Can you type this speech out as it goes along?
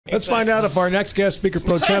Let's find out if our next guest speaker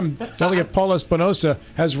pro tem, Delegate Paul Espinosa,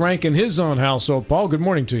 has rank in his own household. Paul, good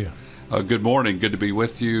morning to you. Good morning. Good to be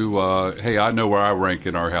with you. Hey, I know where I rank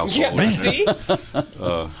in our household. Yeah, see?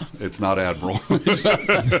 It's not Admiral.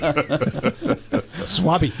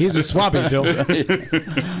 Swabby. He's a swabby, Bill.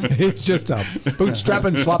 He's just a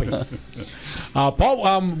bootstrapping swabby.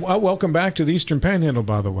 Paul, welcome back to the Eastern Panhandle,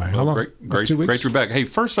 by the way. How long? Great to be back. Hey,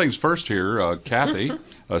 first things first here, Kathy.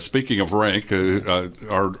 Speaking of rank,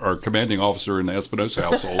 our commanding officer in the Espinosa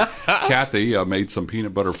household, Kathy, made some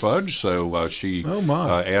peanut butter fudge, so she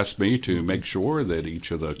asked me to make sure that each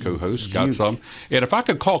of the co-hosts got some. And if I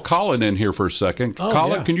could call Colin in here for a second.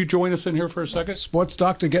 Colin, can you join us in here for a second? Sports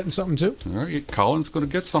Doctor getting something too? All right, Colin's going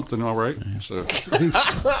to get something, all right. So.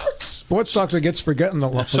 Sports Doctor gets forgotten a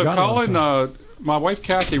lot. So, Colin, my wife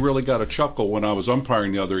Kathy really got a chuckle when I was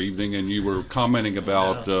umpiring the other evening, and you were commenting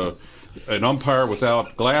about an umpire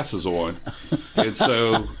without glasses on, and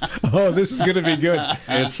so this is going to be good.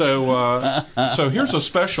 And so here's a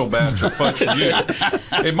special batch of fudge for you.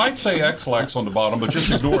 It might say X-Lax on the bottom, but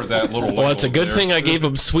just ignore that little. Well, it's a good thing I gave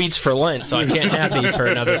him sweets for Lent, so I can't have these for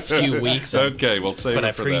another few weeks. Okay, we'll save it for that. But I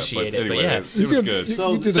appreciate it. Anyway, yeah, it was good.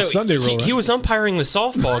 You did the Sunday roll. He was umpiring the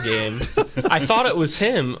softball game. I thought it was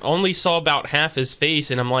him. Only saw about half his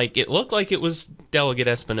face, and I'm like, it looked like it was Delegate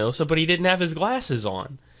Espinosa, but he didn't have his glasses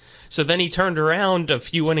on. So then he turned around a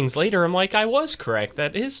few innings later. I'm like, I was correct.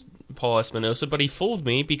 That is Paul Espinosa, but he fooled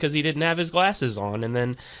me because he didn't have his glasses on. And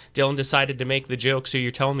then Dylan decided to make the joke, so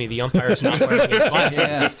you're telling me the umpire's not wearing his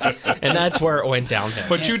glasses. And that's where it went downhill.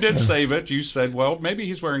 But you did save it. You said, well, maybe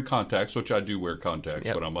he's wearing contacts, which I do wear contacts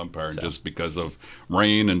when I'm umpiring, just because of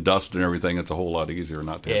rain and dust and everything. It's a whole lot easier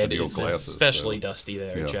not to have to deal with glasses. Especially dusty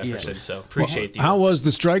there in Jefferson, so appreciate How was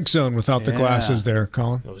the strike zone without the glasses there,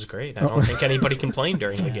 Colin? It was great. I don't think anybody complained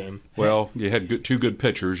during the game. Well, you had two good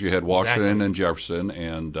pitchers. You had Washington and Jefferson,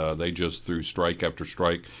 and they just threw strike after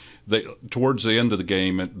strike. Towards the end of the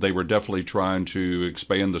game, they were definitely trying to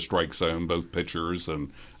expand the strike zone, both pitchers,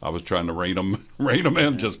 and I was trying to rein them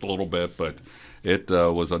in just a little bit, but it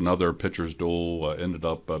was another pitcher's duel. Ended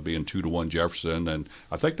up being 2-1 Jefferson, and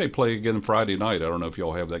I think they play again Friday night. I don't know if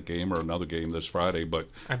y'all have that game or another game this Friday, but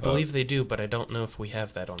I believe they do, but I don't know if we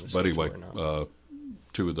have that on the schedule or not. But anyway,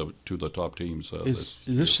 two of the top teams. Is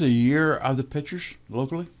this the year of the pitchers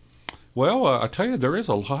locally? Well, I tell you, there is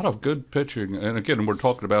a lot of good pitching. And again, we're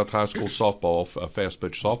talking about high school softball, fast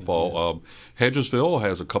pitch softball. Hedgesville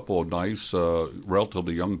has a couple of nice,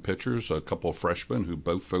 relatively young pitchers, a couple of freshmen who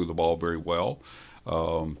both throw the ball very well.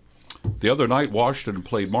 The other night, Washington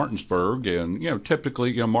played Martinsburg, and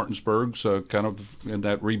typically, Martinsburg's kind of in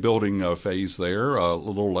that rebuilding phase there, a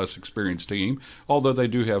little less experienced team, although they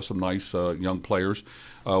do have some nice young players.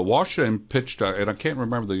 Washington pitched, and I can't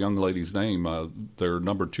remember the young lady's name, their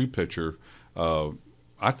number 2 pitcher.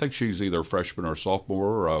 I think she's either a freshman or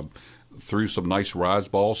sophomore, threw some nice rise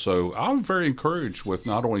ball. So I'm very encouraged with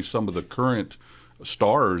not only some of the current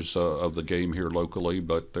stars of the game here locally,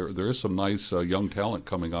 but there is some nice young talent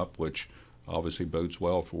coming up, which obviously bodes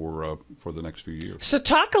well for the next few years. So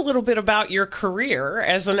talk a little bit about your career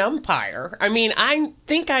as an umpire. I mean, I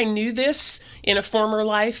think I knew this in a former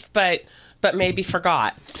life, but maybe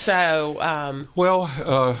forgot. So,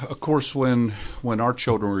 of course, when our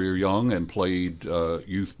children were young and played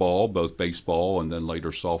youth ball, both baseball and then later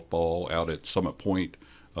softball out at Summit Point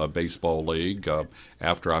Baseball League,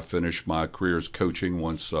 after I finished my career as coaching,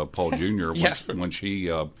 once Paul Jr. once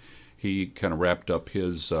he kind of wrapped up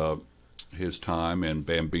his time in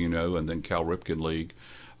Bambino and then Cal Ripken League.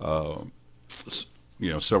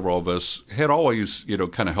 Several of us had always,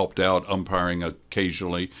 kind of helped out umpiring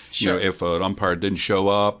occasionally. Sure. If an umpire didn't show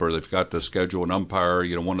up or they've got to schedule an umpire,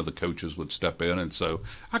 one of the coaches would step in. And so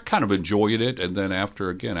I kind of enjoyed it. And then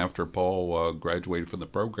after Paul graduated from the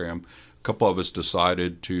program, a couple of us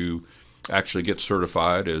decided to actually get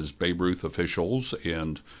certified as Babe Ruth officials.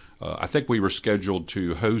 And I think we were scheduled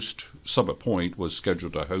to host, Summit Point was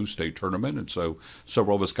scheduled to host a tournament, and so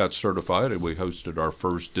several of us got certified, and we hosted our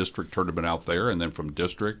first district tournament out there. And then from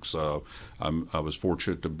districts, I was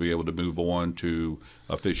fortunate to be able to move on to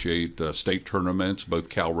officiate state tournaments, both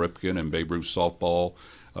Cal Ripken and Babe Ruth softball.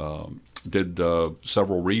 Did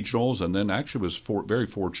several regionals, and then actually was very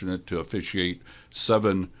fortunate to officiate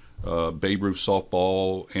 7 Babe Ruth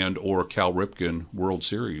softball and or Cal Ripken World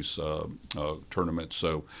Series tournaments.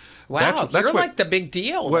 So wow, you're like the big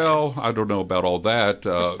deal. Well, I don't know about all that,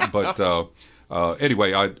 but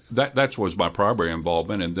anyway, that was my primary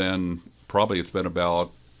involvement. And then probably it's been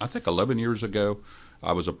about, I think 11 years ago,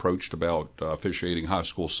 I was approached about officiating high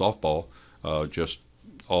school softball. Just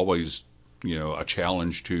always, a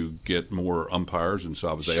challenge to get more umpires, and so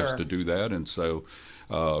I was asked to do that. And so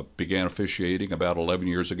began officiating about 11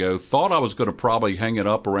 years ago. Thought I was going to probably hang it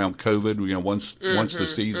up around COVID. Once the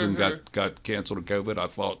season got canceled in COVID, I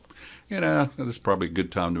thought, this is probably a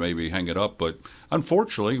good time to maybe hang it up. But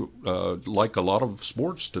unfortunately, like a lot of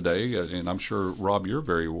sports today, and I'm sure, Rob, you're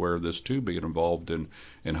very aware of this too, being involved in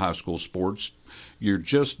high school sports, you're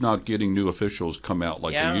just not getting new officials come out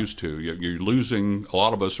like we used to. You're losing. A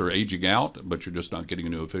lot of us are aging out, but you're just not getting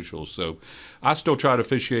new officials. So I still try to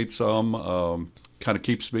officiate some. Kind of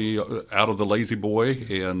keeps me out of the lazy boy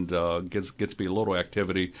and gets me a little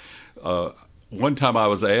activity. One time I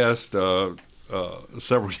was asked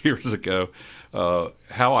several years ago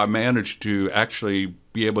how I managed to actually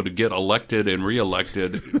be able to get elected and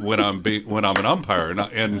reelected when I'm an umpire,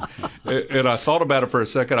 and I thought about it for a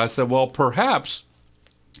second. I said, well, perhaps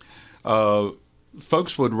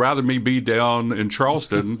folks would rather me be down in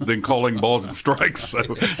Charleston than calling balls and strikes.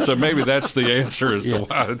 So maybe that's the answer as to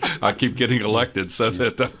why I keep getting elected, so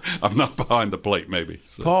that I'm not behind the plate, maybe.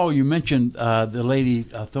 So. Paul, you mentioned the lady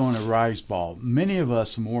throwing a rise ball. Many of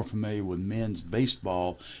us are more familiar with men's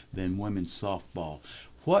baseball than women's softball.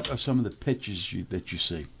 What are some of the pitches that you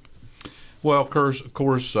see? Well, of course,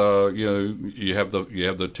 you have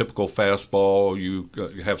the typical fastball. You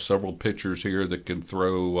have several pitchers here that can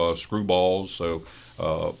throw screwballs. So,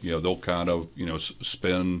 they'll kind of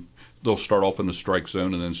spin. They'll start off in the strike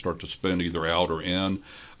zone and then start to spin either out or in.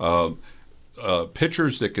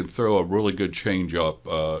 Pitchers that can throw a really good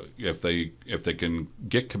changeup, if they can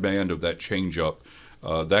get command of that changeup.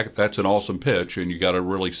 That's an awesome pitch, and you got to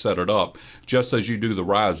really set it up, just as you do the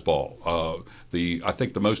rise ball. I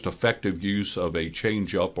think the most effective use of a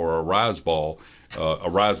changeup or a rise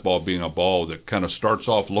ball being a ball that kind of starts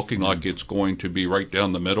off looking like it's going to be right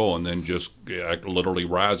down the middle and then just literally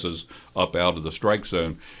rises up out of the strike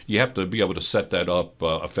zone. You have to be able to set that up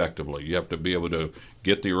effectively. You have to be able to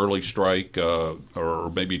get the early strike or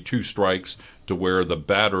maybe two strikes to where the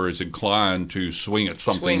batter is inclined to swing at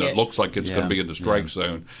something that looks like it's going to be in the strike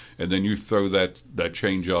zone, and then you throw that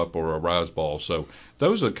change up or a rise ball. So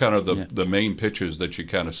those are kind of the main pitches that you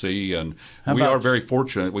kind of see, and we are very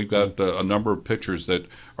fortunate. We've got a number of pitchers that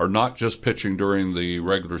are not just pitching during the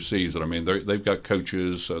regular season. I mean, they've got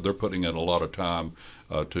coaches. They're putting in a lot of time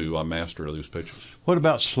to master those pitches. What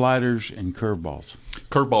about sliders and curveballs?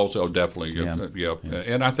 Curveballs, definitely. Yeah.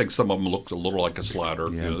 And I think some of them look a little like a slider.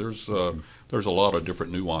 Yeah. There's a lot of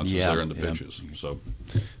different nuances there in the pitches. So,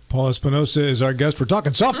 Paul Espinosa is our guest. We're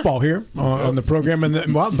talking softball here on the program.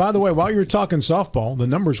 And by the way, while you were talking softball, the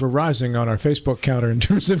numbers were rising on our Facebook counter in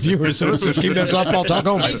terms of viewers. So let's just keep that softball talk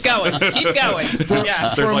going. Keep going.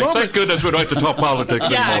 They're like, thank goodness we don't have to talk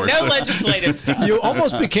politics anymore. No legislative stuff. You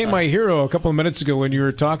almost became my hero a couple of minutes ago when you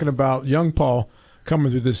were talking about young Paul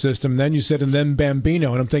coming through the system. Then you said, and then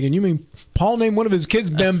Bambino. And I'm thinking, you mean Paul named one of his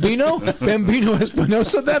kids Bambino? Bambino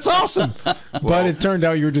Espinosa? That's awesome. But it turned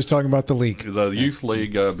out you were just talking about the league. The youth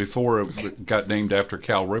league, before it got named after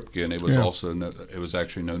Cal Ripken, it was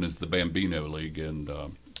actually known as the Bambino League in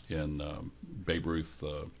Babe Ruth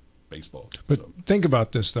baseball. But think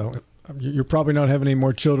about this, though. You're probably not having any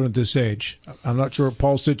more children at this age. I'm not sure what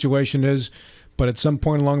Paul's situation is, but at some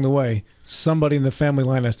point along the way, somebody in the family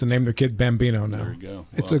line has to name their kid Bambino now. There you go.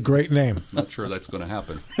 It's a great name. Not sure that's going to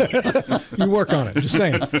happen. You work on it. Just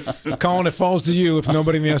saying. Colin, it falls to you if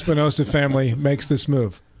nobody in the Espinosa family makes this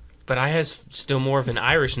move. But I have still more of an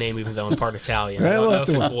Irish name, even though I'm part Italian. I don't know if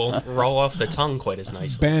it will roll off the tongue quite as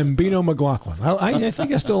nicely. Bambino McLaughlin. I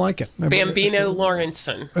think I still like it. Bambino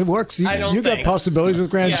Lawrenson. It works. You got possibilities with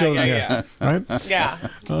grandchildren here, right? Yeah.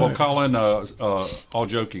 Well, Colin, all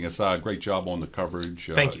joking aside, great job on the coverage.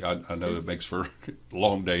 Thank you. I know it makes for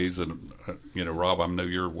long days, and Rob, I know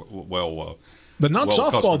you're well. But not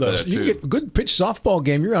softball, though. You can get a good pitch softball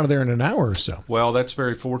game. You're out of there in an hour or so. Well, that's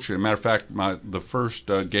very fortunate. Matter of fact, the first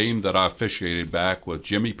game that I officiated back with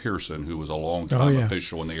Jimmy Pearson, who was a long-time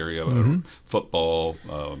official in the area, football,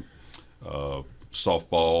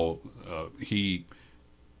 softball. He's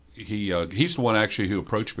the one actually who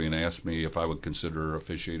approached me and asked me if I would consider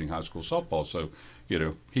officiating high school softball. So,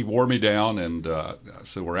 he wore me down, and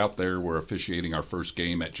so we're out there. We're officiating our first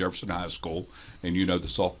game at Jefferson High School, and the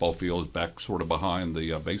softball field is back sort of behind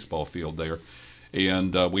the baseball field there.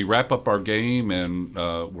 And we wrap up our game, and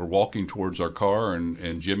we're walking towards our car,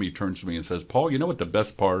 and Jimmy turns to me and says, "Paul, you know what the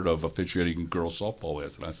best part of officiating girls softball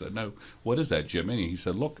is?" And I said, "No, what is that, Jimmy?" And he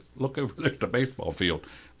said, "Look over there at the baseball field.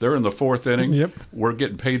 They're in the fourth inning. Yep. We're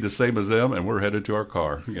getting paid the same as them, and we're headed to our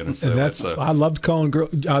car." So I loved calling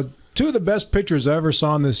girls. Two of the best pitchers I ever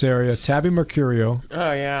saw in this area, Tabby Mercurio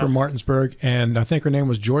from Martinsburg, and I think her name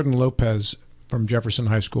was Jordan Lopez from Jefferson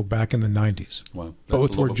High School back in the 90s. Well, that's Both a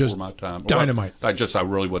little were before just my time. dynamite. Well, I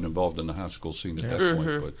really wasn't involved in the high school scene at that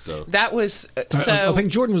point. But That was so. I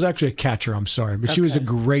think Jordan was actually a catcher, I'm sorry, but she was a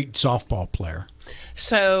great softball player.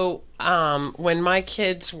 So when my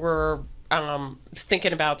kids were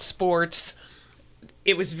thinking about sports,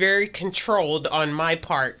 it was very controlled on my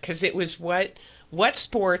part because it was what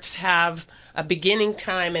sports have a beginning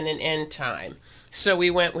time and an end time. So we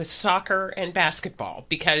went with soccer and basketball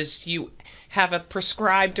because you have a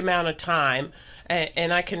prescribed amount of time.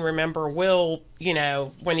 And I can remember Will,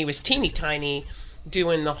 when he was teeny tiny,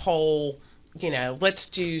 doing the whole, let's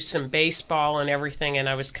do some baseball and everything. And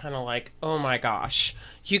I was kind of like, oh my gosh,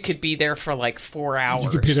 you could be there for like 4 hours. You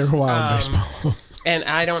could be there a while in baseball. And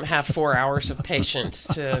I don't have 4 hours of patience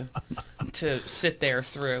to sit there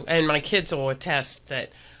through. And my kids will attest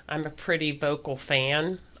that I'm a pretty vocal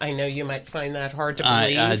fan. I know you might find that hard to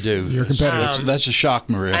believe. I do. You're competitive. That's a shock,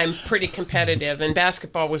 Maria. I'm pretty competitive, and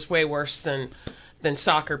basketball was way worse than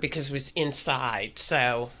soccer because it was inside.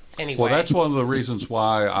 So anyway. Well, that's one of the reasons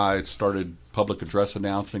why I started public address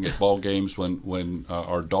announcing at ball games when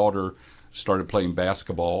our daughter started playing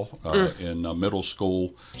basketball in middle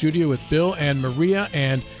school. Studio with Bill and Maria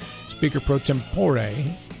and Speaker Pro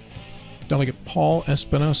Tempore, Delegate Paul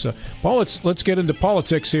Espinosa. Paul, let's get into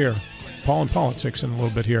politics here. Paul and politics in a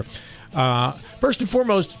little bit here. First and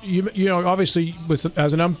foremost, you know, obviously,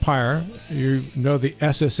 as an umpire, you know the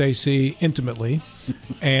SSAC intimately,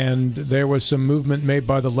 and there was some movement made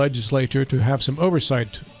by the legislature to have some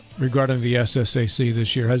oversight regarding the SSAC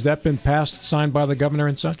this year. Has that been passed, signed by the governor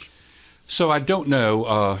and such? So I don't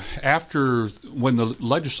know. When the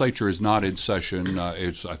legislature is not in session,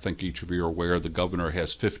 I think each of you are aware, the governor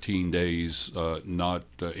has 15 days, not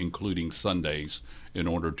including Sundays, in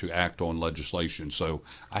order to act on legislation. So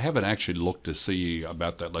I haven't actually looked to see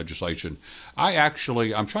about that legislation. I'm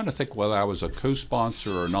trying to think whether I was a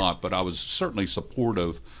co-sponsor or not, but I was certainly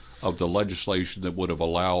supportive of the legislation that would have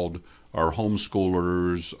allowed our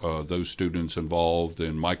homeschoolers, those students involved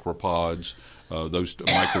in micropods, those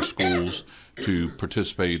micro schools, to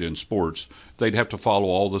participate in sports. They'd have to follow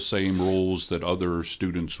all the same rules that other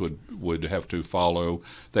students would have to follow.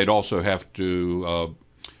 They'd also have to,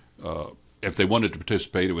 if they wanted to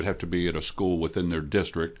participate, it would have to be at a school within their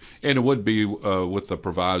district, and it would be with the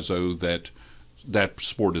proviso that that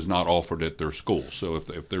sport is not offered at their school. So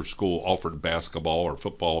if their school offered basketball or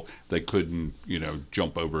football, they couldn't,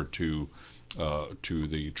 jump over to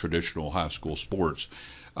the traditional high school sports.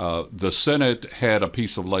 The Senate had a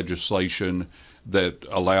piece of legislation that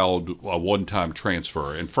allowed a one-time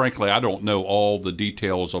transfer. And frankly, I don't know all the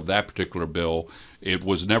details of that particular bill. It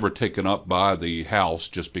was never taken up by the House,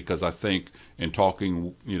 just because I think in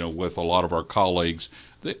talking, with a lot of our colleagues,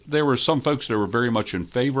 there were some folks that were very much in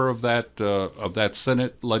favor of that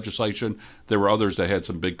Senate legislation. There were others that had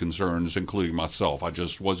some big concerns, including myself. I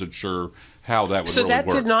just wasn't sure how that would really work.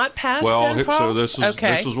 So that did not pass then, Paul? So this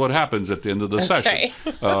is what happens at the end of the session.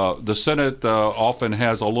 The Senate often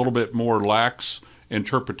has a little bit more lax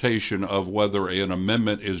interpretation of whether an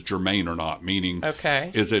amendment is germane or not, meaning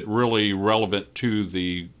is it really relevant to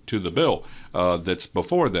the bill that's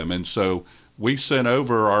before them. And so we sent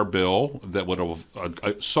over our bill that would have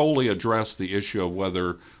solely addressed the issue of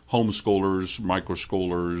whether homeschoolers,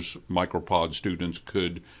 microschoolers, micropod students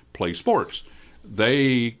could play sports.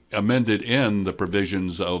 They amended in the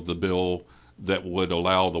provisions of the bill that would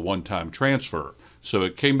allow the one-time transfer. So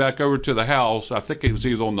it came back over to the House. I think it was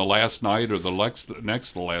either on the last night or the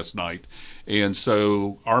next to last night. And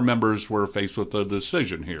so our members were faced with a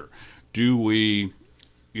decision here. Do we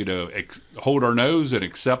hold our nose and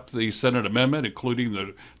accept the Senate amendment,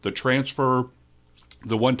 including the transfer,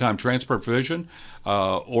 the one-time transfer provision,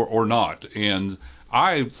 or not? And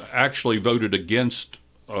I actually voted against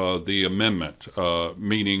the amendment,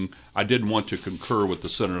 meaning I didn't want to concur with the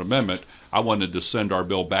Senate amendment. I wanted to send our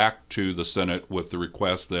bill back to the Senate with the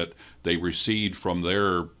request that they recede from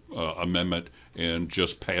their amendment and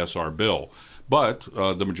just pass our bill. But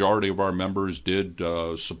the majority of our members did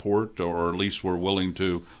support, or at least were willing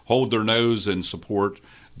to hold their nose and support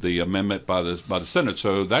the amendment by the Senate.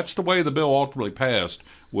 So that's the way the bill ultimately passed,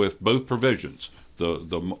 with both provisions,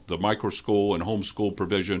 the micro school and homeschool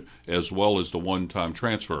provision, as well as the one-time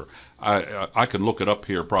transfer. I can look it up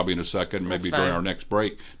here probably in a second, maybe during our next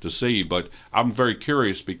break, to see. But I'm very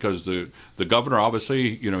curious because the governor,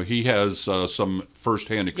 obviously, he has some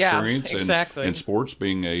firsthand experience in sports,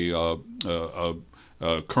 being a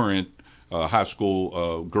current high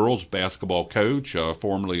school girls basketball coach,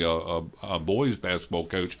 formerly a boys basketball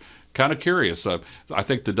coach. Kind of curious. I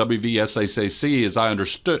think the WVSAC, as I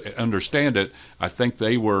understand it, I think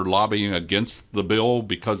they were lobbying against the bill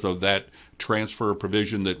because of that transfer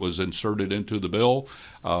provision that was inserted into the bill.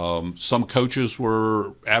 Some coaches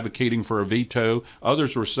were advocating for a veto.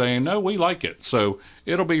 Others were saying, no, we like it. So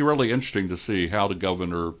it'll be really interesting to see how the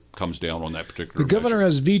governor comes down on that particular The governor measure.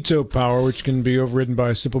 has veto power, which can be overridden by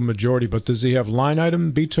a simple majority, but does he have line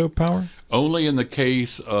item veto power? Only in the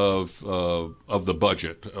case of the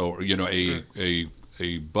budget, or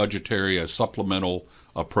a budgetary, a supplemental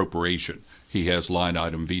appropriation. He has line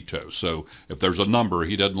item veto. So if there's a number,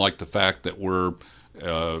 he doesn't like the fact that we're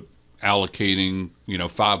allocating,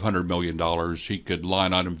 $500 million. He could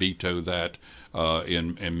line item veto that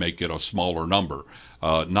and make it a smaller number.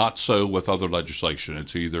 Not so with other legislation.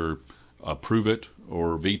 It's either approve it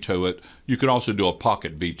or veto it. You can also do a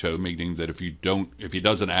pocket veto, meaning that if he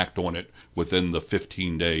doesn't act on it within the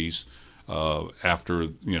 15 days after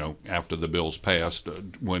the bill's passed,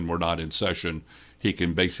 when we're not in session, he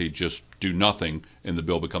can basically just do nothing and the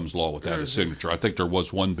bill becomes law without his signature. I think there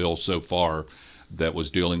was one bill so far that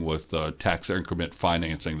was dealing with tax increment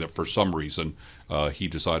financing that for some reason he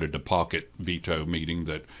decided to pocket veto, meaning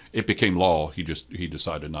that it became law. He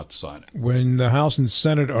decided not to sign it. When the House and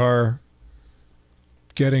Senate are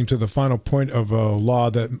getting to the final point of a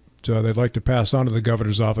law that they'd like to pass on to the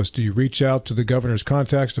governor's office, do you reach out to the governor's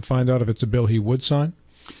contacts to find out if it's a bill he would sign?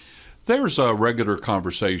 There's a regular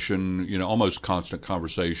conversation, almost constant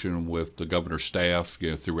conversation with the governor's staff,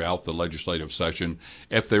 throughout the legislative session.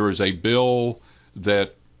 If there is a bill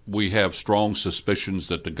that we have strong suspicions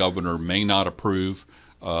that the governor may not approve,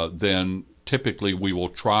 then typically we will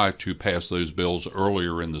try to pass those bills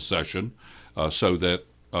earlier in the session so that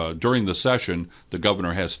during the session, the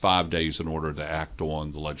governor has 5 days in order to act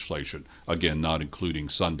on the legislation, again, not including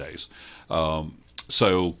Sundays.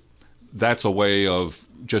 So that's a way of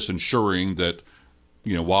just ensuring that,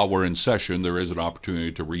 while we're in session, there is an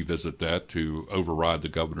opportunity to revisit that, to override the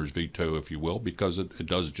governor's veto, if you will, because it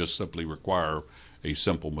does just simply require a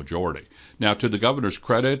simple majority. Now, to the governor's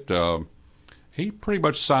credit, he pretty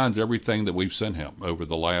much signs everything that we've sent him over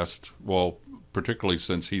the last, particularly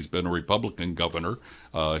since he's been a Republican governor.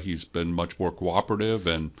 He's been much more cooperative,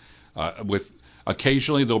 and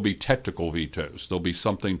occasionally there'll be technical vetoes. There'll be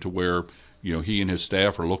something to where he and his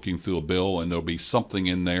staff are looking through a bill, and there'll be something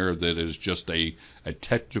in there that is just a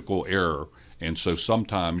technical error. And so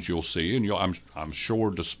sometimes you'll see, and I'm sure,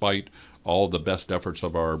 despite all the best efforts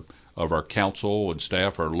of our council and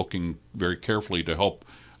staff are looking very carefully to help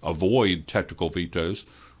avoid technical vetoes,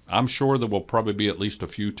 I'm sure there will probably be at least a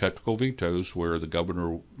few technical vetoes where the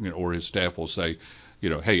governor or his staff will say,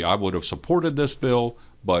 hey, I would have supported this bill,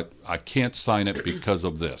 but I can't sign it because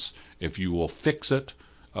of this. If you will fix it,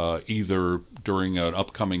 either during an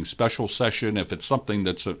upcoming special session, if it's something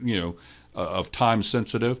that's of time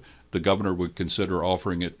sensitive, the governor would consider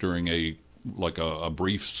offering it during a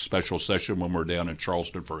brief special session when we're down in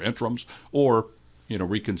Charleston for interims, or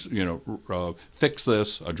fix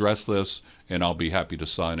this, address this, and I'll be happy to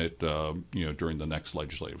sign it during the next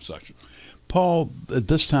legislative session. Paul, at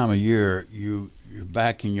this time of year, you're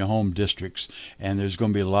back in your home districts, and there's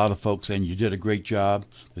going to be a lot of folks saying you did a great job.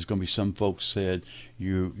 There's going to be some folks said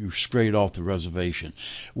you strayed off the reservation.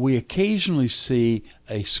 We occasionally see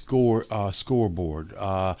a scoreboard,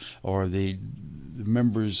 or the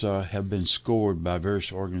members have been scored by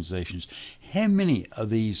various organizations. How many of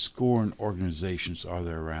these scoring organizations are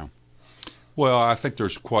there around? Well, I think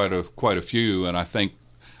there's quite a few, and I think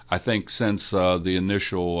since the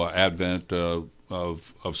initial advent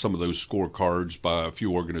of some of those scorecards by a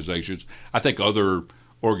few organizations, I think other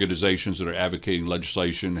organizations that are advocating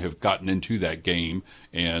legislation have gotten into that game,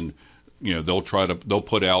 and they'll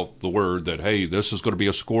put out the word that, hey, this is going to be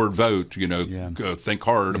a scored vote. Think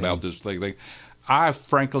hard about this thing.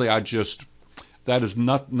 That is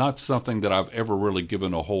not something that I've ever really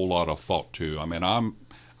given a whole lot of thought to. I mean,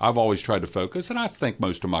 I've always tried to focus, and I think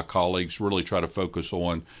most of my colleagues really try to focus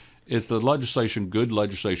on, is the legislation good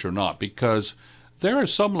legislation or not? Because there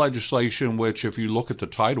is some legislation which, if you look at the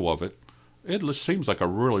title of it, it seems like a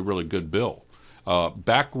really, really good bill.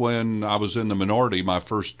 Back when I was in the minority my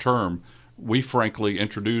first term, we frankly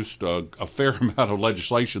introduced a fair amount of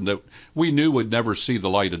legislation that we knew would never see the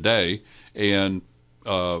light of day, and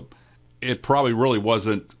it probably really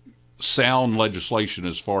wasn't sound legislation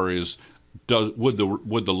as far as would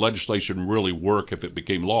the legislation really work if it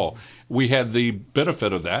became law. We had the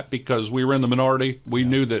benefit of that because we were in the minority. We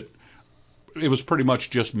knew that it was pretty much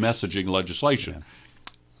just messaging legislation. Yeah.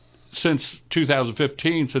 Since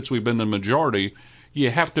 2015, since we've been the majority, you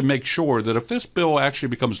have to make sure that if this bill actually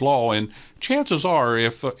becomes law, and chances are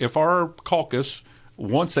if our caucus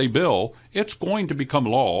wants a bill, it's going to become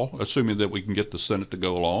law, assuming that we can get the Senate to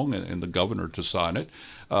go along and the governor to sign it.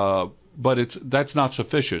 but that's not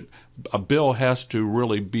sufficient. A bill has to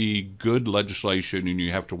really be good legislation, and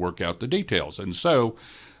you have to work out the details. And so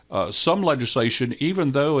some legislation,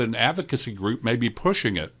 even though an advocacy group may be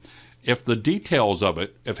pushing it, if the details of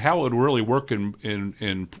it, if how it would really work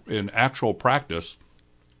in actual practice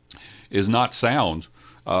is not sound,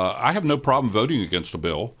 I have no problem voting against a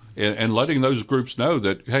bill and letting those groups know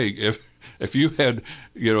that, hey, if you had,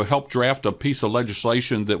 helped draft a piece of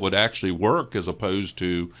legislation that would actually work as opposed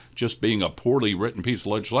to just being a poorly written piece of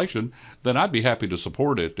legislation, then I'd be happy to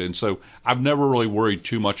support it. And so I've never really worried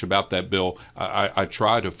too much about that bill. I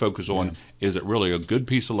try to focus on, is it really a good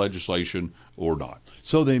piece of legislation or not?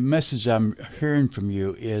 So the message I'm hearing from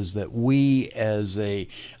you is that we as a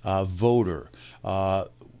voter,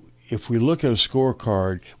 if we look at a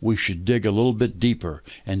scorecard, we should dig a little bit deeper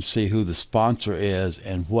and see who the sponsor is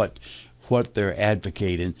and what they're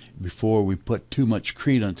advocating before we put too much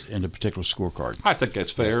credence in a particular scorecard. I think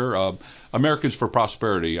that's fair. Americans for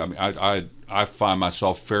Prosperity, I mean, I find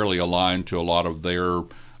myself fairly aligned to a lot of their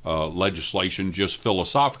legislation just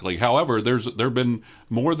philosophically. However, there have been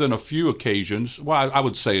more than a few occasions, well, I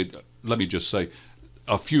would say, let me just say,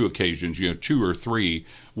 a few occasions, 2 or 3,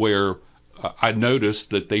 where I noticed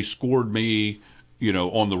that they scored me,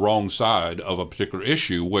 on the wrong side of a particular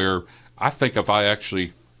issue, where I think if I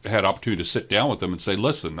actually had opportunity to sit down with them and say,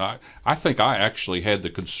 listen, I think I actually had the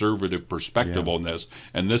conservative perspective on this,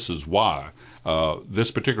 and this is why. This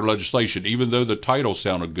particular legislation, even though the title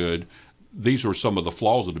sounded good, these were some of the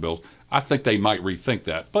flaws of the bills. I think they might rethink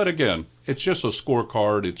that. But again, it's just a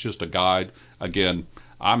scorecard. It's just a guide. Again,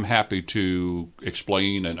 I'm happy to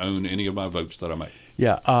explain and own any of my votes that I make.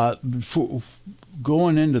 Yeah. Before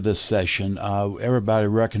going into this session, everybody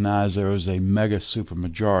recognized there was a mega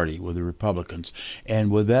supermajority with the Republicans. And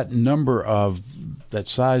with that that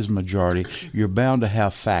size majority, you're bound to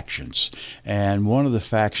have factions. And one of the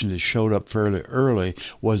factions that showed up fairly early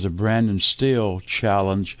was the Brandon Steele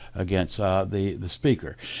challenge against the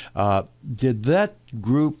Speaker. Did that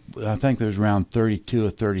group, I think there's around 32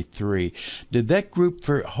 or 33, did that group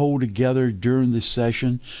hold together during the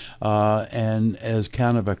session and as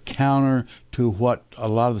kind of a counter to what a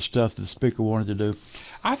lot of the stuff that the Speaker wanted to do?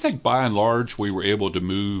 I think by and large we were able to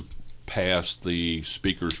move past the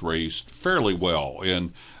Speaker's race fairly well.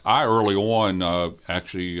 And I early on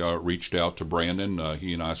actually reached out to Brandon.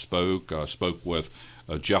 He and I spoke with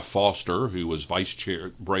Jeff Foster, who was Vice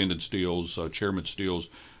Chair, Brandon Steele's, Chairman Steele's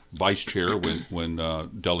Vice Chair when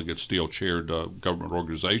Delegate Steele chaired government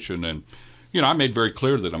organization. And, I made very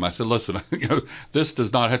clear to them, I said, listen, this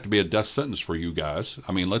does not have to be a death sentence for you guys.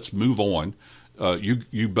 I mean, let's move on.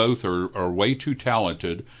 You both are way too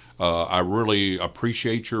talented. I really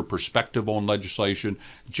appreciate your perspective on legislation.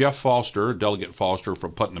 Jeff Foster, Delegate Foster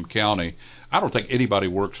from Putnam County, I don't think anybody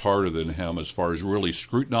works harder than him as far as really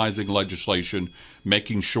scrutinizing legislation,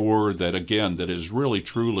 making sure that, again, that is really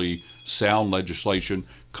truly sound legislation,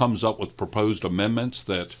 comes up with proposed amendments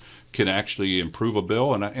that can actually improve a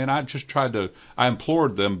bill. And I just I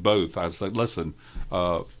implored them both. I said, listen,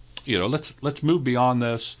 let's move beyond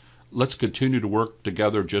this. Let's continue to work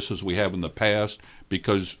together just as we have in the past,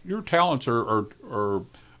 because your talents are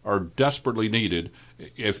desperately needed.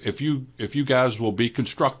 If you guys will be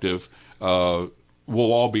constructive, we'll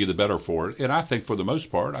all be the better for it. And I think for the most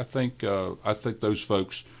part, I think those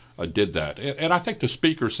folks did that. And I think the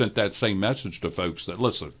Speaker sent that same message to folks that,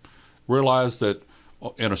 listen, realize that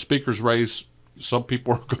in a Speaker's race, some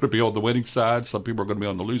people are going to be on the winning side, some people are going to be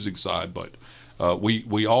on the losing side, but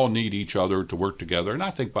we all need each other to work together, and I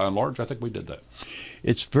think by and large, I think we did that.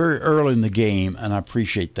 It's very early in the game, and I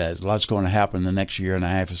appreciate that. A lot's going to happen in the next year and a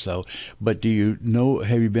half or so. But have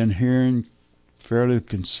you been hearing fairly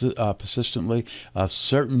persistently of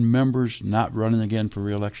certain members not running again for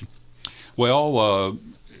re-election? Well,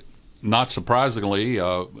 not surprisingly,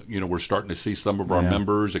 we're starting to see some of our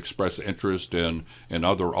members express interest in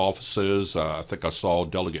other offices. I think I saw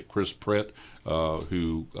Delegate Chris Pritt,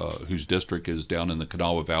 whose district is down in the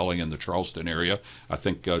Kanawha Valley in the Charleston area. I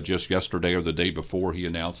think just yesterday or the day before, he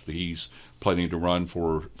announced that he's planning to run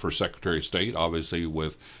for Secretary of State, obviously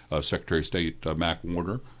with Secretary of State Mac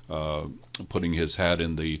Warner putting his hat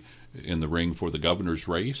in the ring for the governor's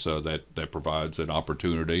race. That provides an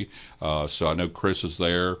opportunity. So I know Chris is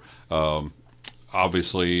there.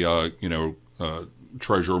 Obviously,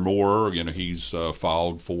 Treasurer Moore, he's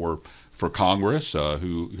filed for Congress,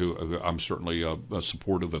 who I'm certainly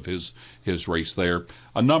supportive of his race there.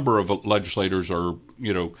 A number of legislators are,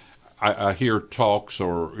 I hear talks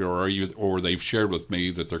or they've shared with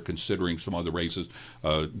me that they're considering some other races.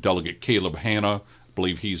 Delegate Caleb Hanna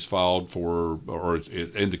believe he's filed for or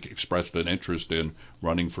expressed an interest in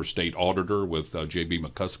running for state auditor with J.B.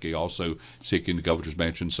 McCuskey also seeking the governor's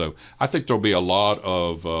mansion. So I think there'll be a lot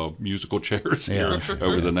of musical chairs here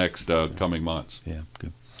over the next coming months. Yeah,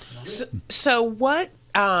 good. So what?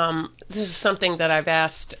 This is something that I've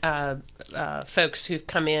asked folks who've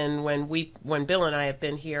come in when Bill and I have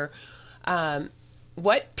been here.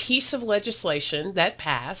 What piece of legislation that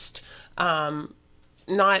passed,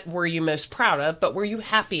 not were you most proud of, but were you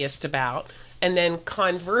happiest about? And then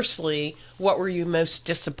conversely, what were you most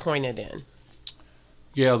disappointed in?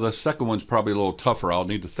 Yeah, the second one's probably a little tougher. I'll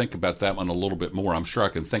need to think about that one a little bit more. I'm sure I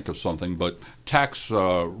can think of something, but tax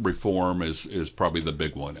reform is probably the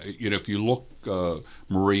big one. If you look,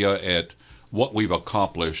 Maria, at what we've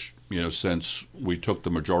accomplished, since we took the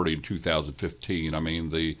majority in 2015, I mean,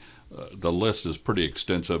 the list is pretty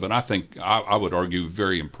extensive, and I think I would argue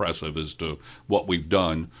very impressive as to what we've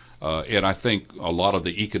done. And I think a lot of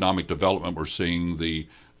the economic development we're seeing, the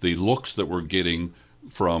looks that we're getting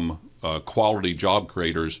from quality job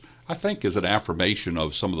creators, I think is an affirmation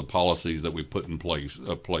of some of the policies that we put in place,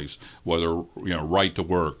 whether right to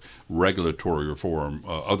work, regulatory reform,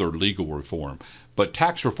 other legal reform. But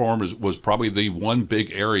tax reform was probably the one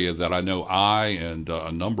big area that I know I and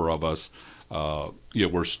a number of us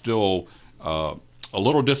we're still a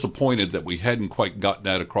little disappointed that we hadn't quite gotten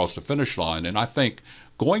that across the finish line. And I think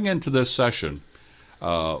going into this session,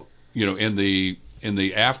 in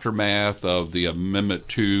the aftermath of the Amendment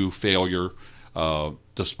 2 failure,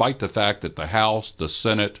 despite the fact that the House, the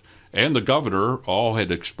Senate, and the governor all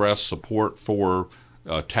had expressed support for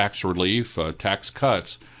tax relief, tax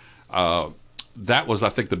cuts, that was, I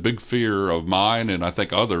think, the big fear of mine and I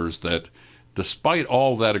think others, that despite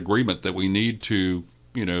all that agreement that we need to,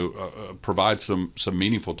 provide some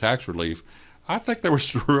meaningful tax relief, I think there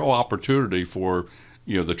was a real opportunity for,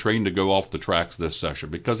 the train to go off the tracks this session.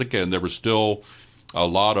 Because, again, there was still a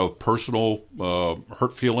lot of personal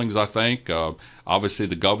hurt feelings, I think. Obviously,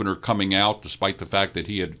 the governor coming out, despite the fact that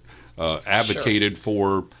he had advocated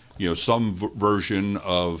for, some version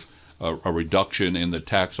of a reduction in the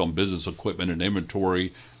tax on business equipment and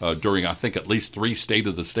inventory during, I think, at least 3 State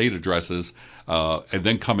of the State addresses, and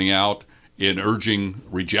then coming out in urging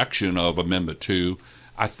rejection of Amendment 2.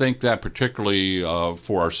 I think that particularly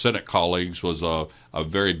for our Senate colleagues was a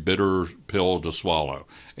very bitter pill to swallow.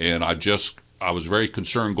 And I was very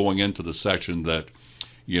concerned going into the session that,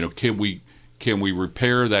 can we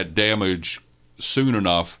repair that damage soon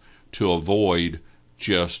enough to avoid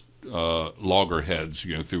just loggerheads,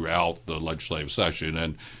 throughout the legislative session.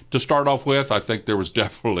 And to start off with, I think there was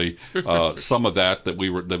definitely some of that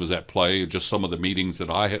was at play. Just some of the meetings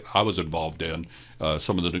that I was involved in,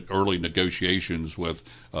 some of the early negotiations with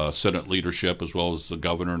Senate leadership as well as the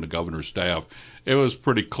governor and the governor's staff. It was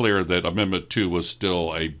pretty clear that Amendment 2 was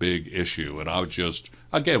still a big issue, and I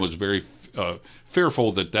was very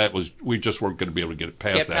fearful that we just weren't going to be able to get it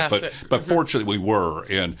past that. But fortunately we were,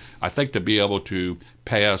 and I think to be able to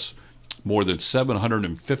pass more than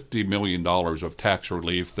 $750 million of tax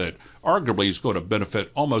relief that arguably is going to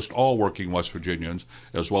benefit almost all working West Virginians,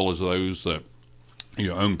 as well as those that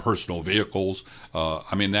own personal vehicles.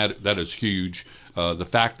 That is huge. The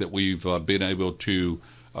fact that we've been able to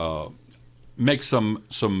make some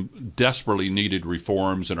desperately needed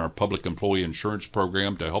reforms in our public employee insurance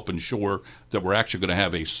program to help ensure that we're actually going to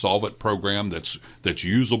have a solvent program that's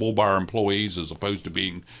usable by our employees as opposed to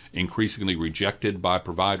being increasingly rejected by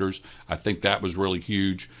providers. I think that was really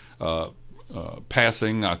huge.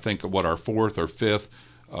 Passing, I think, our 4th or 5th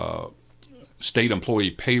state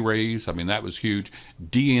employee pay raise. That was huge.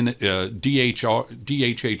 DHHR,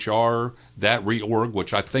 that reorg,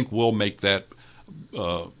 which I think will make that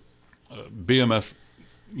BMF,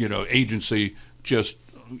 agency just,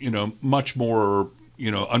 much more,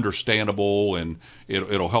 understandable, and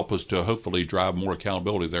it'll help us to hopefully drive more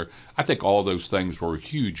accountability there. I think all those things were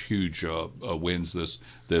huge wins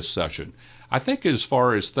this session. I think as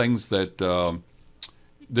far as things that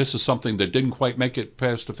this is something that didn't quite make it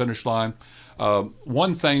past the finish line.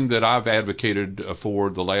 One thing that I've advocated for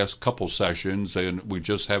the last couple sessions, and we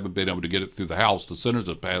just haven't been able to get it through the House, the Senate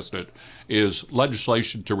has passed it, is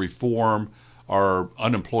legislation to reform our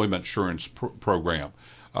unemployment insurance program.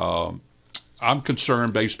 I'm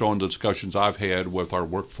concerned, based on the discussions I've had with our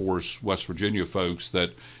Workforce West Virginia folks,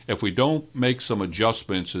 that if we don't make some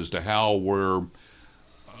adjustments as to how we're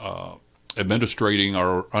administrating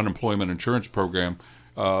our unemployment insurance program,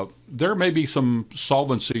 there may be some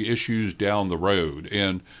solvency issues down the road.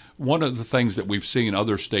 And one of the things that we've seen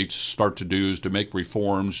other states start to do is to make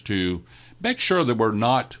reforms to make sure that we're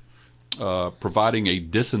not providing a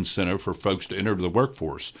disincentive for folks to enter the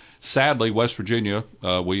workforce. Sadly, West Virginia,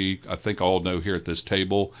 I think all know here at this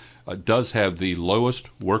table, does have the lowest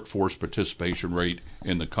workforce participation rate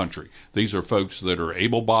in the country. These are folks that are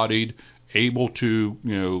able-bodied, able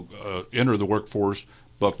to enter the workforce,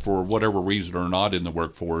 but for whatever reason are not in the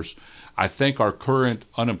workforce. I think our current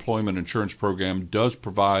unemployment insurance program does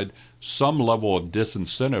provide some level of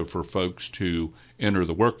disincentive for folks to enter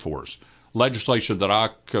the workforce. Legislation that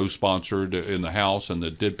I co-sponsored in the House and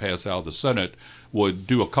that did pass out of the Senate would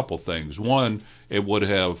do a couple things. One, it would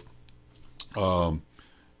have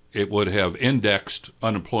indexed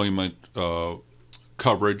unemployment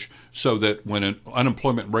coverage so that when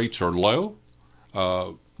unemployment rates are low,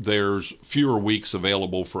 there's fewer weeks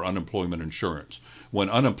available for unemployment insurance. When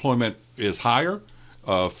unemployment is higher,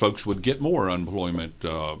 folks would get more unemployment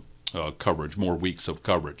coverage, more weeks of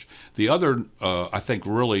coverage. The other, I think,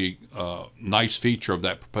 really nice feature of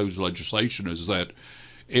that proposed legislation is that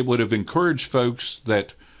it would have encouraged folks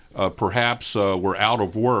that perhaps were out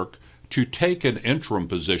of work to take an interim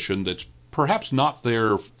position that's perhaps not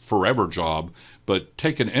their forever job, but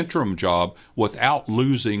take an interim job without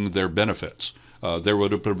losing their benefits. There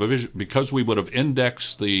would have provision, because we would have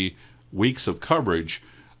indexed the weeks of coverage,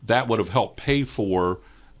 that would have helped pay for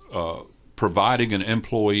providing an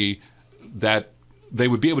employee that they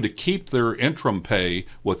would be able to keep their interim pay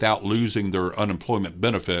without losing their unemployment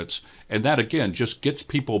benefits. And that, again, just gets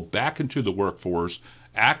people back into the workforce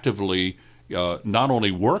actively, not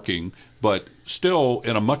only working, but still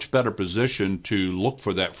in a much better position to look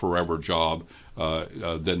for that forever job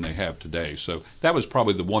than they have today. So that was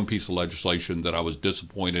probably the one piece of legislation that I was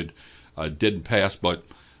disappointed didn't pass. But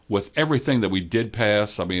with everything that we did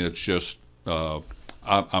pass, I mean, it's just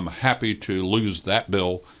I'm happy to lose that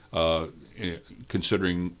bill,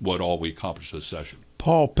 considering what all we accomplished this session.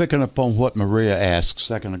 Paul, picking up on what Maria asked a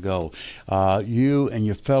second ago, you and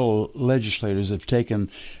your fellow legislators have taken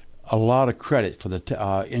a lot of credit for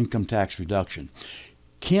the income tax reduction.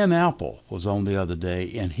 Ken Apple was on the other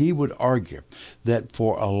day, and he would argue that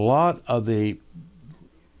for a lot of the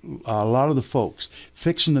folks,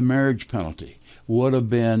 fixing the marriage penalty would have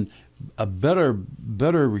been a better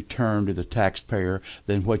return to the taxpayer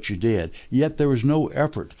than what you did. Yet there was no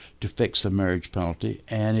effort to fix the marriage penalty,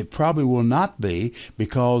 and it probably will not be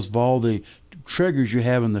because of all the triggers you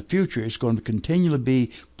have in the future. It's going to continually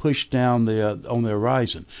be pushed down on the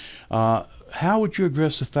horizon. How would you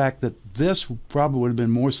address the fact that this probably would have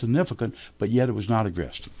been more significant, but yet it was not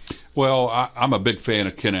addressed? Well, I'm a big fan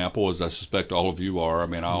of Ken Apple, as I suspect all of you are. I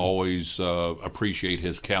mean, I always appreciate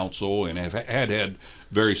his counsel and have had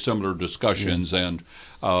very similar discussions. Yeah.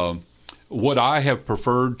 And would I have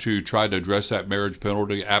preferred to try to address that marriage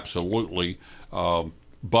penalty? Absolutely.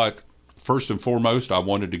 But first and foremost, I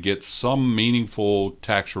wanted to get some meaningful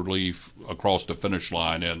tax relief across the finish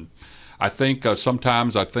line. And I think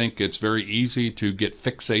sometimes it's very easy to get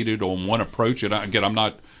fixated on one approach. And again, I'm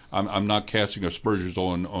not casting aspersions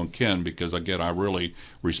on Ken, because again, I really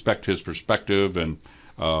respect his perspective, and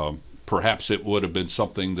perhaps it would have been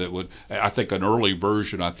something that would, I think an early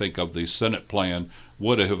version, of the Senate plan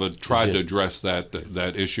would have tried to address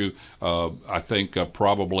that issue. I think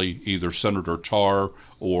probably either Senator Tarr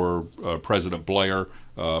or President Blair,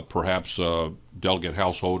 perhaps Delegate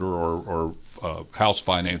Householder or House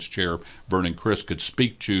Finance Chair Vernon Criss could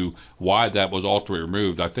speak to why that was ultimately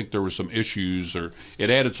removed. I think there were some issues, or it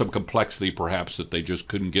added some complexity perhaps that they just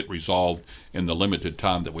couldn't get resolved in the limited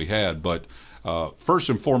time that we had. But first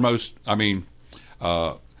and foremost, I mean,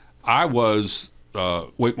 I was,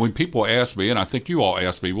 when people ask me, and I think you all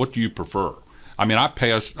asked me, what do you prefer? I mean,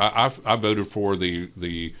 I voted for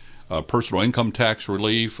the personal income tax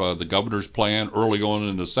relief, the governor's plan early on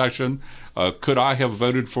in the session. Could I have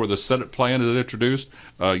voted for the Senate plan that it introduced?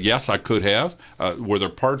 Yes, I could have. Were there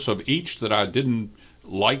parts of each that I didn't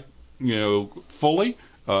like, fully?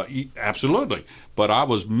 Absolutely. But I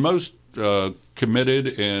was most committed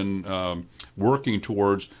in working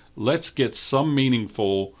towards, let's get some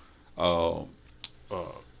meaningful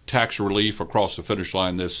tax relief across the finish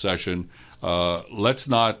line this session. Let's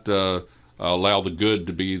not allow the good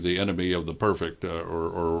to be the enemy of the perfect,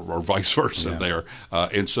 or vice versa there.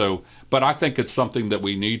 And so, but I think it's something that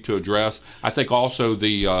we need to address. I think also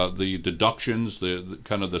the deductions, the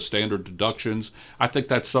kind of the standard deductions, I think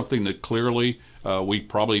that's something that clearly we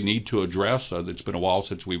probably need to address. It's been a while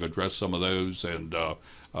since we've addressed some of those, and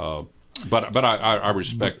But I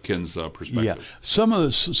respect Ken's perspective. Yeah,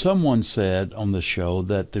 someone said on the show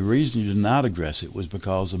that the reason you did not address it was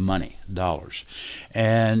because of money, dollars,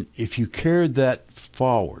 and if you carried that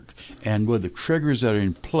forward and with the triggers that are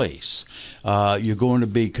in place, you're going to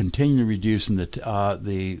be continually reducing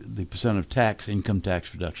the percent of income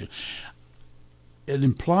tax reduction. It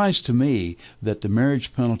implies to me that the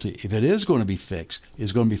marriage penalty, if it is going to be fixed,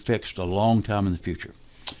 is going to be fixed a long time in the future.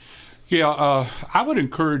 Yeah, I would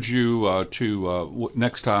encourage you to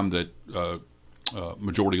next time that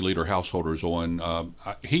Majority Leader Householder is on,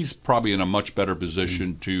 he's probably in a much better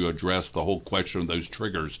position to address the whole question of those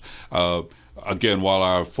triggers. Again, while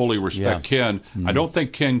I fully respect Ken, I don't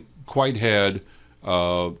think Ken quite had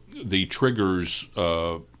the triggers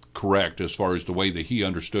correct as far as the way that he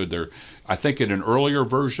understood there. I think in an earlier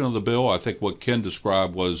version of the bill, I think what Ken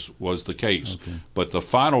described was the case. Okay. But the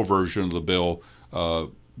final version of the bill,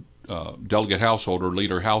 Delegate Householder,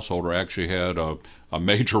 Leader Householder, actually had a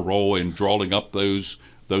major role in drawing up those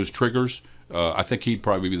triggers. I think he'd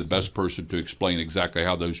probably be the best person to explain exactly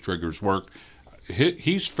how those triggers work.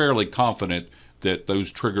 He's fairly confident that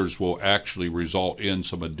those triggers will actually result in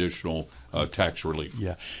some additional tax relief.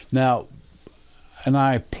 Yeah. Now, and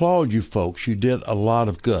I applaud you folks. You did a lot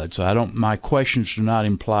of good. So my questions do not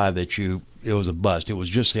imply that it was a bust. It was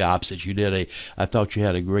just the opposite. I thought you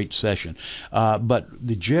had a great session. But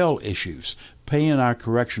the jail issues, paying our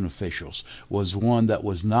correction officials, was one that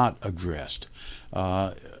was not addressed.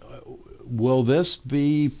 Will this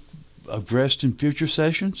be addressed in future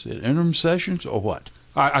sessions, in interim sessions, or what?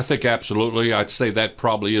 I think absolutely. I'd say that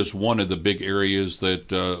probably is one of the big areas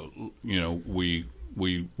that we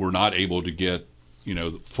were not able to get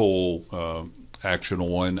full action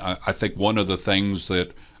on. I think one of the things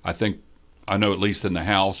that I know at least in the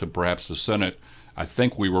House and perhaps the Senate, I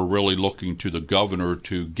think we were really looking to the governor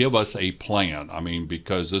to give us a plan. I mean,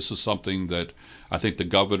 because this is something that I think the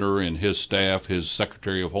governor and his staff, his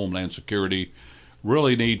Secretary of Homeland Security,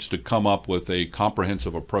 really needs to come up with a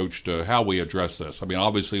comprehensive approach to how we address this. I mean,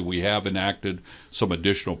 obviously we have enacted some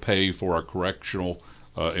additional pay for our correctional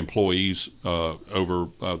employees over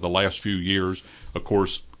the last few years. Of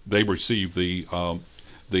course, they receive the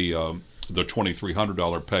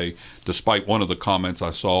 $2,300 pay, despite one of the comments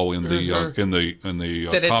I saw in the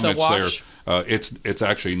comments there. It's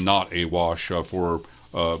actually not a wash for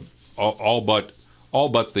all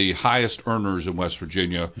but the highest earners in West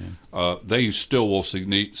Virginia. They still will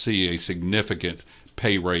see a significant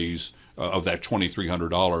pay raise of that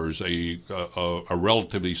 $2,300. A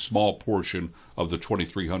relatively small portion of the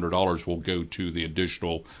 $2,300 will go to the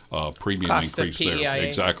additional premium cost increase of PEIA. there.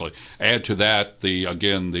 Exactly. Add to that the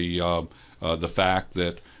fact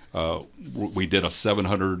that we did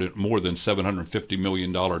more than $750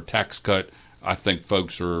 million tax cut. I think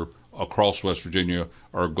folks across West Virginia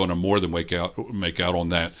are going to more than make out on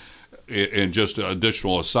that. And just an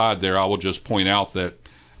additional aside there, I will just point out that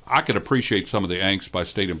I can appreciate some of the angst by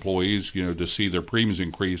state employees, to see their premiums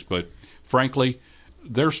increase, but frankly,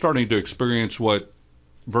 they're starting to experience what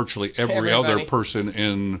virtually every other person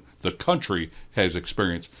in the country has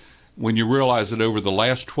experienced. When you realize that over the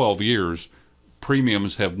last 12 years,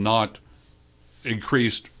 premiums have not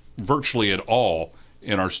increased virtually at all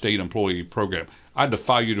in our state employee program. I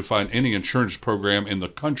defy you to find any insurance program in the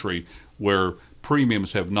country where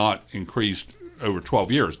premiums have not increased over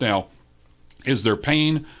 12 years. Now, is there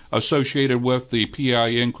pain associated with the PI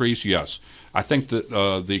increase? Yes. I think that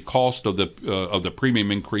the cost of the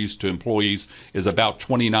premium increase to employees is about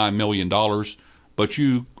 $29 million, but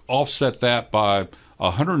you offset that by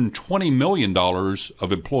 $120 million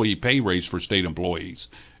of employee pay raise for state employees,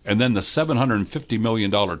 and then the $750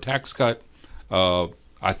 million tax cut.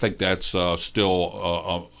 I think that's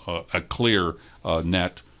still a clear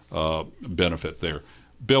net benefit there.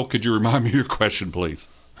 Bill, could you remind me of your question, please?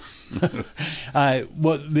 I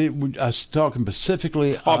was talking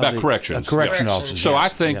specifically about corrections. Correction officers. So I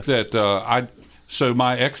think that so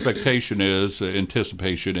my anticipation is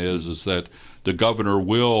that the governor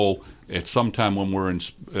will, at some time when we're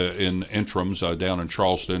in interims down in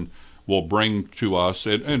Charleston, will bring to us,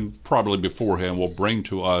 and probably beforehand, will bring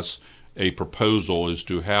to us a proposal as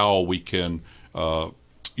to how we can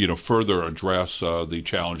further address the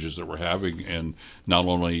challenges that we're having and not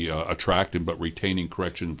only attracting but retaining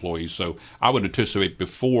correction employees. So I would anticipate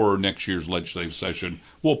before next year's legislative session,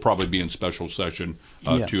 we'll probably be in special session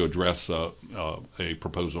to address a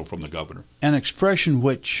proposal from the governor. An expression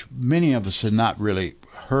which many of us had not really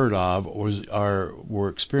heard of or were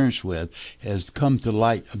experienced with has come to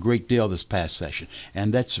light a great deal this past session,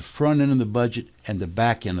 and that's the front end of the budget and the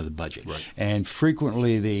back end of the budget. Right. And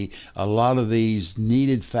frequently a lot of these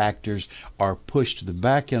needed factors are pushed to the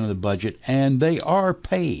back end of the budget, and they are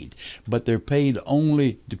paid, but they're paid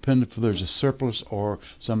only dependent if there's a surplus or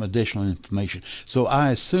some additional information. So I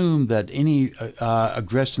assume that any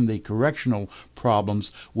addressing the correctional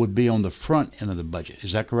problems would be on the front end of the budget.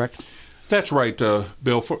 Is that correct? That's right,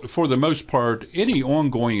 Bill. For the most part, any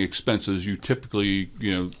ongoing expenses you typically,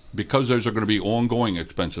 because those are going to be ongoing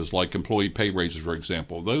expenses, like employee pay raises, for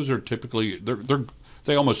example, those are typically,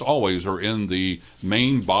 they almost always are in the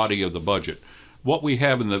main body of the budget. What we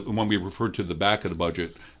have when we refer to the back of the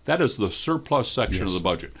budget, that is the surplus section of the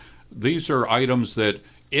budget. These are items that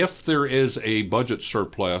if there is a budget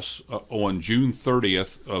surplus on June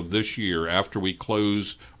 30th of this year, after we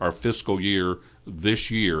close our fiscal year this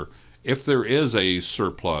year, if there is a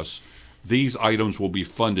surplus, these items will be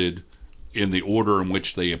funded in the order in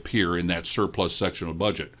which they appear in that surplus section of the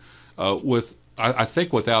budget. I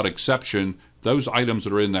think without exception, those items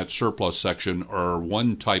that are in that surplus section are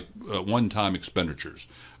one-time expenditures.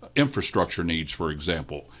 Infrastructure needs, for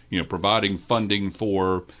example, providing funding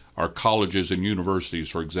for our colleges and universities,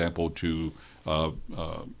 for example, to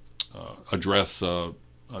address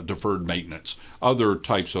deferred maintenance. Other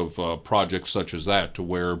types of projects such as that, to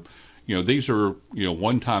where these are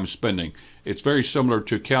one-time spending. It's very similar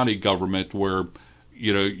to county government, where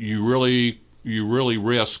you really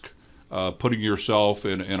risk putting yourself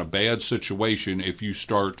in a bad situation if you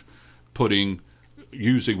start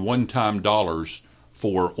using one-time dollars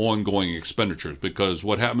for ongoing expenditures, because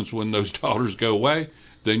what happens when those dollars go away?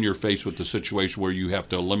 Then you're faced with the situation where you have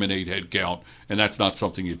to eliminate headcount, and that's not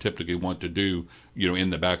something you typically want to do, in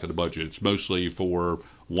the back of the budget. It's mostly for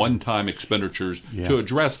one-time expenditures to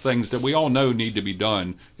address things that we all know need to be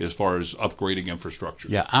done as far as upgrading infrastructure.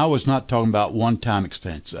 Yeah, I was not talking about one-time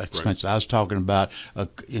expense. Right. I was talking about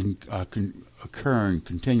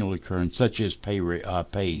continually occurring, such as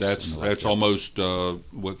pays. That's almost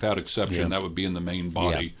without exception. Yeah. That would be in the main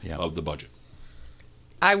body of the budget.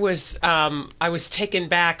 I was taken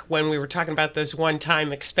back when we were talking about those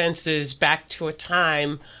one-time expenses back to a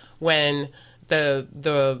time when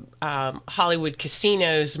the Hollywood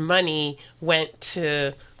casinos money went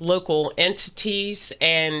to local entities,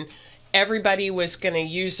 and everybody was going to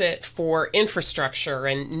use it for infrastructure,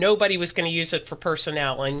 and nobody was going to use it for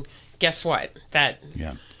personnel. And guess what? That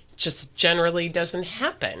just generally doesn't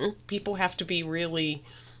happen. People have to be really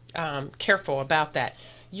careful about that.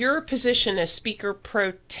 Your position as Speaker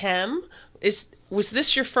Pro Tem, was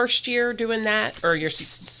this your first year doing that, or your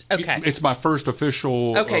okay? It's my first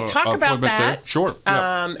official. Okay, talk about appointment that. There. Sure.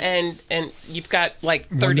 Yeah. And you've got like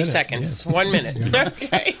 30 seconds. 1 minute.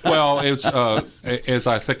 Okay. Well, it's as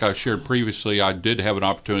I think I shared previously, I did have an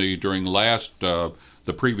opportunity during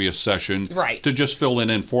the previous session to just fill in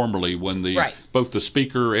informally when both the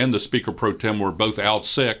speaker and the Speaker Pro Tem were both out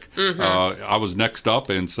sick. I was next up,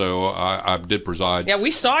 and so I did preside. Yeah,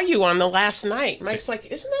 we saw you on the last night. Mike's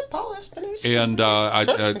like, "Isn't that Paul Espinosa?" And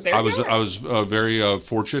I was very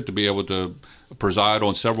fortunate to be able to preside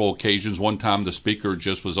on several occasions. One time the speaker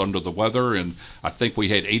just was under the weather, and I think we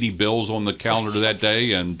had 80 bills on the calendar that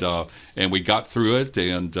day, and we got through it,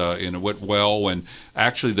 and it went well. And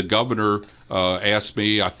actually, the governor asked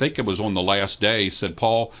me, I think it was on the last day, said,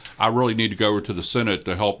 "Paul, I really need to go over to the Senate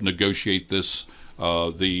to help negotiate this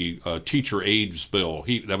the teacher aids bill."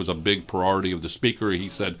 That was a big priority of the speaker. He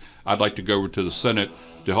said, "I'd like to go over to the Senate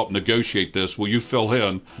to help negotiate this. Will you fill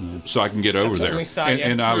in so I can get over there?" We saw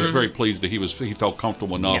and I was very pleased that he felt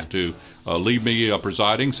comfortable enough to leave me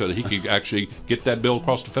presiding so that he could actually get that bill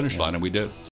across the finish line, and we did.